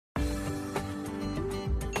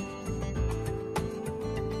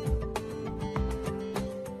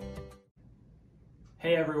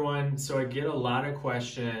Hey everyone, so I get a lot of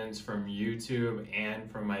questions from YouTube and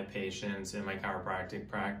from my patients in my chiropractic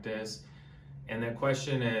practice. And the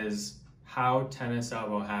question is how tennis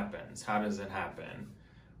elbow happens. How does it happen?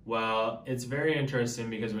 Well, it's very interesting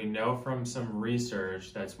because we know from some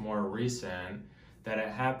research that's more recent that it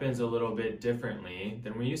happens a little bit differently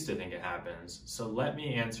than we used to think it happens. So let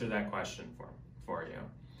me answer that question for you.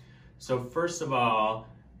 So first of all,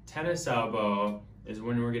 tennis elbow is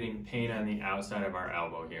when we're getting pain on the outside of our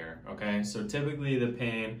elbow here, okay? So typically the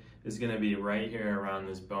pain is gonna be right here around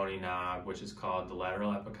this bony knob, which is called the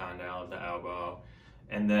lateral epicondyle of the elbow,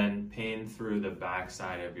 and then pain through the back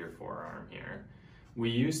side of your forearm here. We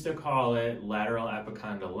used to call it lateral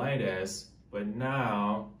epicondylitis, but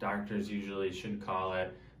now doctors usually should call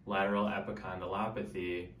it lateral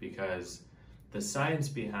epicondylopathy because the science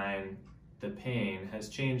behind the pain has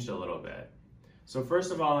changed a little bit. So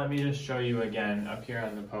first of all, let me just show you again up here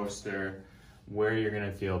on the poster where you're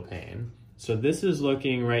gonna feel pain. So this is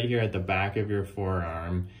looking right here at the back of your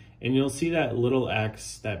forearm, and you'll see that little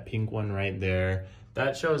X, that pink one right there,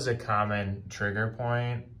 that shows a common trigger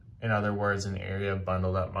point. In other words, an area of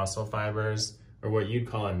bundled up muscle fibers, or what you'd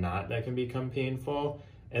call a knot that can become painful.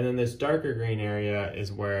 And then this darker green area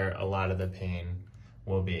is where a lot of the pain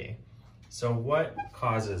will be. So what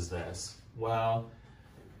causes this? Well,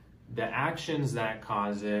 the actions that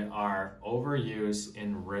cause it are overuse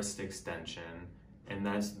in wrist extension, and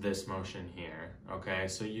that's this motion here, okay?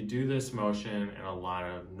 So you do this motion in a lot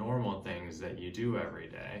of normal things that you do every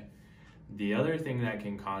day. The other thing that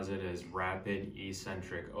can cause it is rapid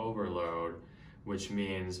eccentric overload, which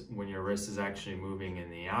means when your wrist is actually moving in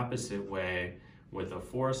the opposite way with a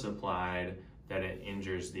force applied, that it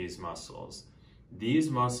injures these muscles. These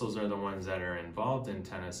muscles are the ones that are involved in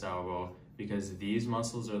tennis elbow because these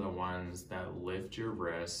muscles are the ones that lift your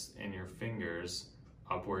wrists and your fingers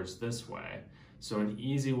upwards this way. So an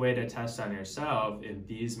easy way to test on yourself if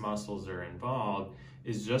these muscles are involved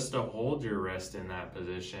is just to hold your wrist in that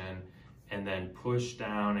position and then push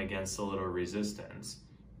down against a little resistance.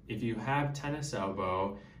 If you have tennis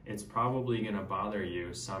elbow, it's probably gonna bother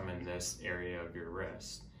you some in this area of your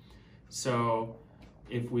wrist. So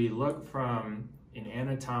if we look from an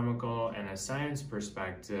anatomical and a science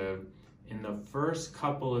perspective, in the first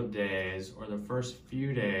couple of days or the first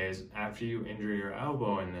few days after you injure your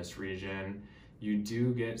elbow in this region, you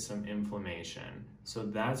do get some inflammation. So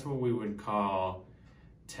that's what we would call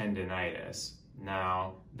tendinitis.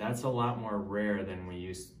 Now, that's a lot more rare than we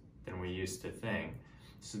used to think.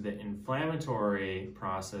 So the inflammatory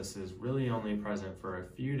process is really only present for a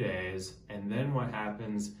few days, and then what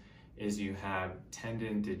happens is you have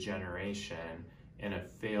tendon degeneration and a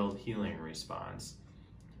failed healing response.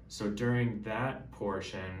 So during that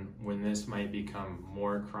portion, when this might become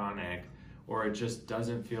more chronic or it just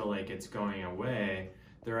doesn't feel like it's going away,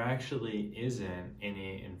 there actually isn't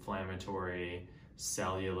any inflammatory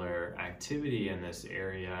cellular activity in this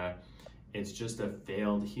area. It's just a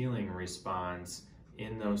failed healing response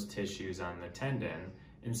in those tissues on the tendon.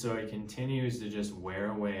 And so it continues to just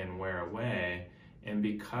wear away and wear away. And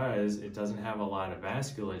because it doesn't have a lot of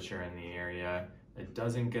vasculature in the area, it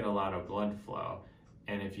doesn't get a lot of blood flow.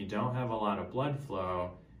 And if you don't have a lot of blood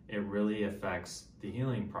flow, it really affects the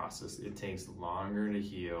healing process. It takes longer to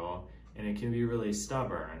heal and it can be really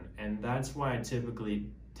stubborn. And that's why typically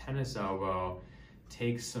tennis elbow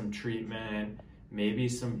takes some treatment, maybe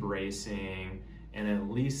some bracing, and at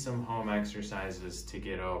least some home exercises to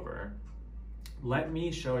get over. Let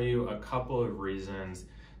me show you a couple of reasons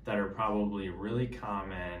that are probably really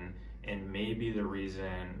common and maybe the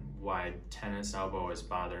reason why tennis elbow is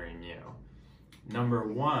bothering you. Number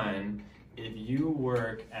one, if you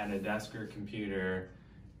work at a desk or computer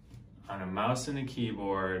on a mouse and a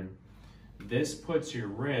keyboard, this puts your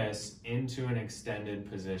wrist into an extended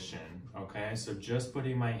position, okay? So just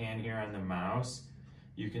putting my hand here on the mouse,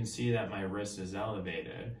 you can see that my wrist is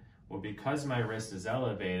elevated. Well, because my wrist is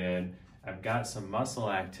elevated, I've got some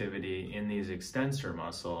muscle activity in these extensor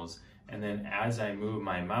muscles, and then as I move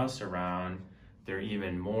my mouse around, they're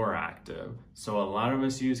even more active. So a lot of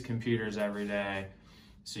us use computers every day,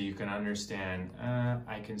 so you can understand,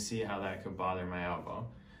 I can see how that could bother my elbow.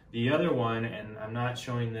 The other one, and I'm not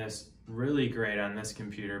showing this really great on this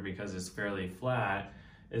computer because it's fairly flat,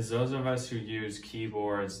 is those of us who use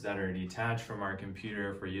keyboards that are detached from our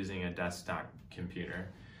computer if we're using a desktop computer.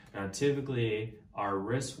 Now typically our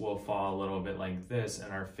wrists will fall a little bit like this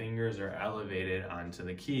and our fingers are elevated onto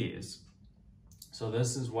the keys. So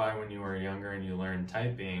this is why when you were younger and you learned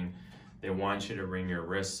typing, they want you to bring your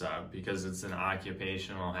wrists up because it's an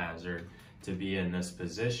occupational hazard to be in this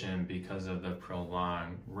position because of the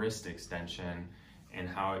prolonged wrist extension and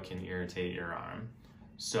how it can irritate your arm.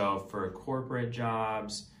 So for corporate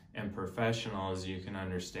jobs and professionals, you can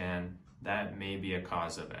understand that may be a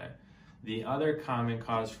cause of it. The other common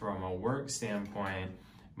cause from a work standpoint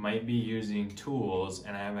might be using tools,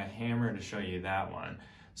 and I have a hammer to show you that one.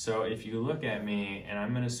 So if you look at me and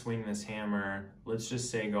I'm going to swing this hammer, let's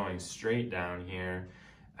just say going straight down here,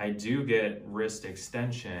 I do get wrist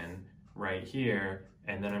extension right here,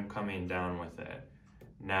 and then I'm coming down with it.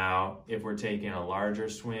 Now, if we're taking a larger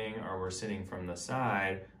swing or we're sitting from the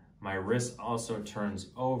side, my wrist also turns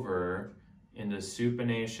over into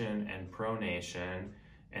supination and pronation,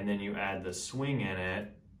 and then you add the swing in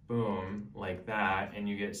it, boom, like that, and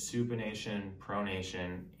you get supination,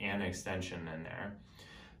 pronation, and extension in there.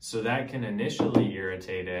 So that can initially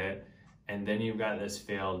irritate it, and then you've got this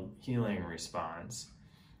failed healing response.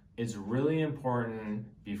 It's really important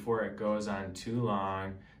before it goes on too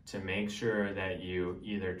long to make sure that you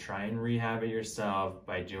either try and rehab it yourself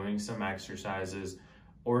by doing some exercises,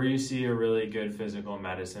 or you see a really good physical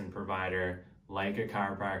medicine provider like a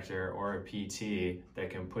chiropractor or a PT that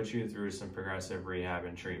can put you through some progressive rehab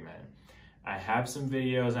and treatment. I have some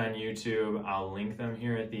videos on YouTube. I'll link them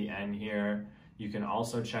here at the end here. You can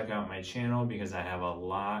also check out my channel because I have a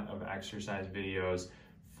lot of exercise videos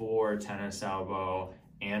for tennis elbow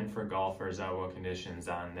and for golfers' elbow conditions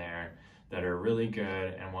on there that are really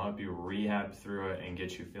good and will help you rehab through it and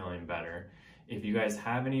get you feeling better. If you guys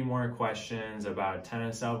have any more questions about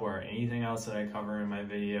tennis elbow or anything else that I cover in my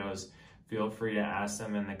videos, feel free to ask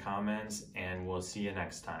them in the comments, and we'll see you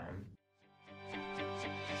next time.